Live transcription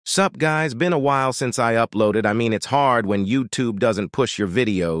Sup, guys? Been a while since I uploaded. I mean, it's hard when YouTube doesn't push your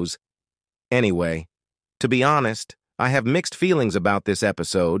videos. Anyway, to be honest, I have mixed feelings about this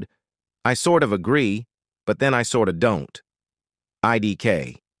episode. I sort of agree, but then I sort of don't.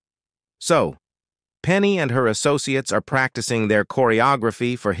 IDK. So, Penny and her associates are practicing their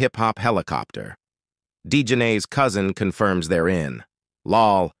choreography for Hip Hop Helicopter. Dejanay's cousin confirms they're in.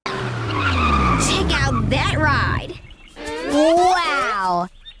 Lol. Check out that ride. Wow!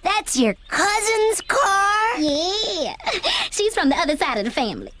 That's your cousin's car? Yeah. She's from the other side of the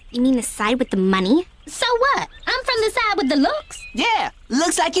family. You mean the side with the money? So what? I'm from the side with the looks. Yeah,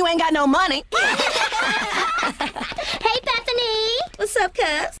 looks like you ain't got no money. Hey, Bethany. What's up,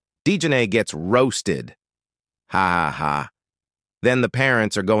 cuz? Dejanay gets roasted. Ha ha ha. Then the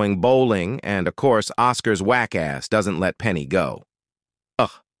parents are going bowling, and of course Oscar's whack-ass doesn't let Penny go.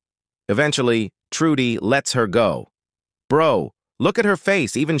 Ugh. Eventually, Trudy lets her go. Bro, look at her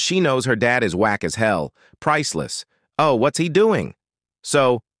face. Even she knows her dad is whack as hell. Priceless. Oh, what's he doing?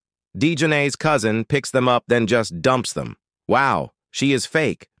 So, Dejanay's cousin picks them up, then just dumps them. Wow, she is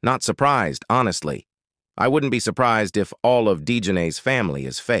fake. Not surprised, honestly. I wouldn't be surprised if all of Dejanay's family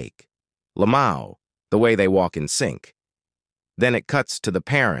is fake. Lamau, the way they walk in sync. Then it cuts to the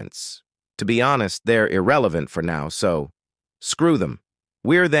parents. To be honest, they're irrelevant for now, so screw them.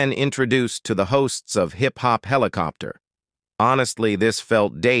 We're then introduced to the hosts of Hip Hop Helicopter. Honestly, this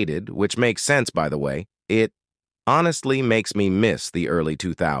felt dated, which makes sense, by the way. It honestly makes me miss the early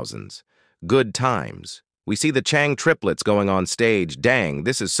 2000s. Good times. We see the Chang triplets going on stage. Dang,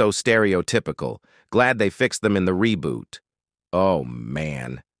 this is so stereotypical. Glad they fixed them in the reboot. Oh,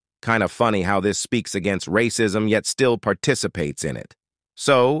 man. Kind of funny how this speaks against racism yet still participates in it.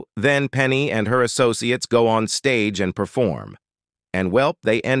 So, then Penny and her associates go on stage and perform. And welp,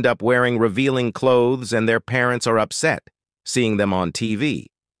 they end up wearing revealing clothes and their parents are upset, seeing them on TV.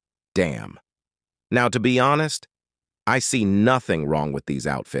 Damn. Now, to be honest, I see nothing wrong with these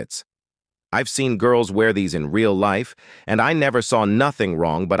outfits. I've seen girls wear these in real life, and I never saw nothing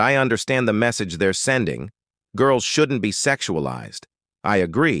wrong, but I understand the message they're sending. Girls shouldn't be sexualized. I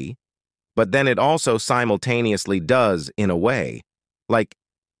agree, but then it also simultaneously does, in a way. Like,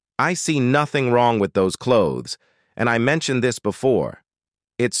 I see nothing wrong with those clothes, and I mentioned this before.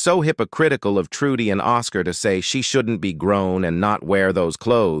 It's so hypocritical of Trudy and Oscar to say she shouldn't be grown and not wear those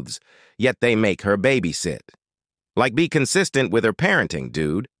clothes, yet they make her babysit. Like, be consistent with her parenting,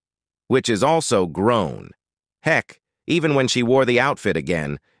 dude. Which is also grown. Heck, even when she wore the outfit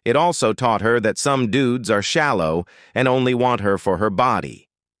again, it also taught her that some dudes are shallow and only want her for her body.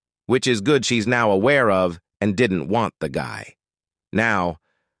 Which is good she's now aware of and didn't want the guy. Now,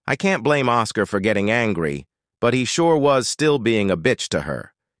 I can't blame Oscar for getting angry, but he sure was still being a bitch to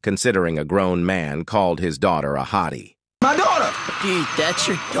her, considering a grown man called his daughter a hottie. My daughter! Dude, that's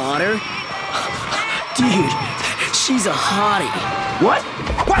your daughter? Dude, she's a hottie. What?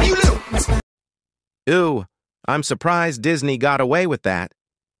 Why you little? Ooh, I'm surprised Disney got away with that.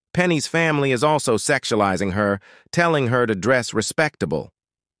 Penny's family is also sexualizing her, telling her to dress respectable.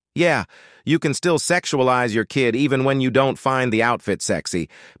 Yeah, you can still sexualize your kid even when you don't find the outfit sexy,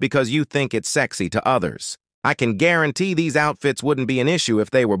 because you think it's sexy to others. I can guarantee these outfits wouldn't be an issue if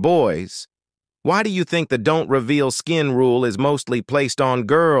they were boys. Why do you think the don't reveal skin rule is mostly placed on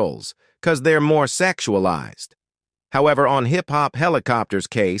girls? 'Cause they're more sexualized. However, on Hip Hop Helicopter's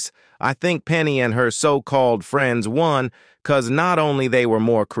case, I think Penny and her so-called friends won 'cause not only they were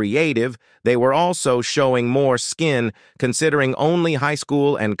more creative, they were also showing more skin, considering only high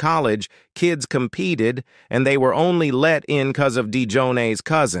school and college kids competed and they were only let in 'cause of Dejanay's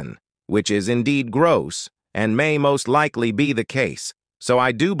cousin, which is indeed gross and may most likely be the case. So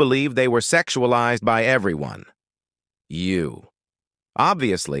I do believe they were sexualized by everyone. You.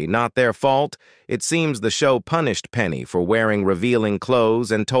 Obviously, not their fault. It seems the show punished Penny for wearing revealing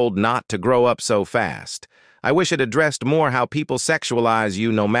clothes and told not to grow up so fast. I wish it addressed more how people sexualize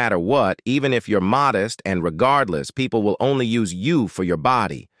you no matter what, even if you're modest, and regardless, people will only use you for your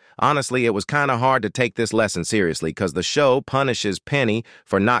body. Honestly, it was kind of hard to take this lesson seriously because the show punishes Penny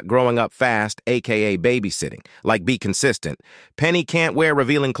for not growing up fast, aka babysitting. Like, be consistent. Penny can't wear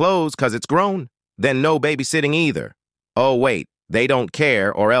revealing clothes because it's grown. Then no babysitting either. Oh, wait. They don't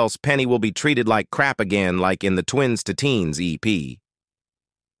care, or else Penny will be treated like crap again, like in the Twins to Teens EP.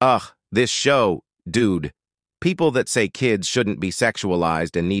 Ugh, this show, dude. People that say kids shouldn't be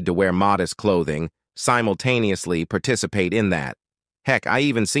sexualized and need to wear modest clothing simultaneously participate in that. Heck, I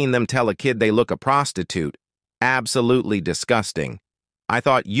even seen them tell a kid they look a prostitute. Absolutely disgusting. I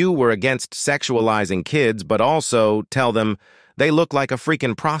thought you were against sexualizing kids, but also tell them they look like a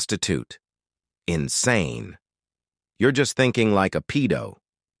freaking prostitute. Insane. You're just thinking like a pedo.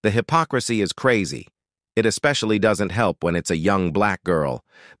 The hypocrisy is crazy. It especially doesn't help when it's a young black girl.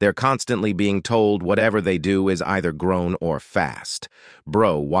 They're constantly being told whatever they do is either grown or fast.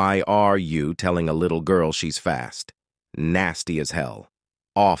 Bro, why are you telling a little girl she's fast? Nasty as hell.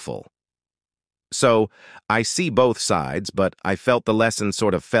 Awful. So, I see both sides, but I felt the lesson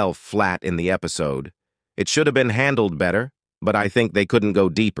sort of fell flat in the episode. It should have been handled better, but I think they couldn't go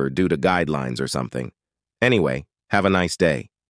deeper due to guidelines or something. Anyway, have a nice day.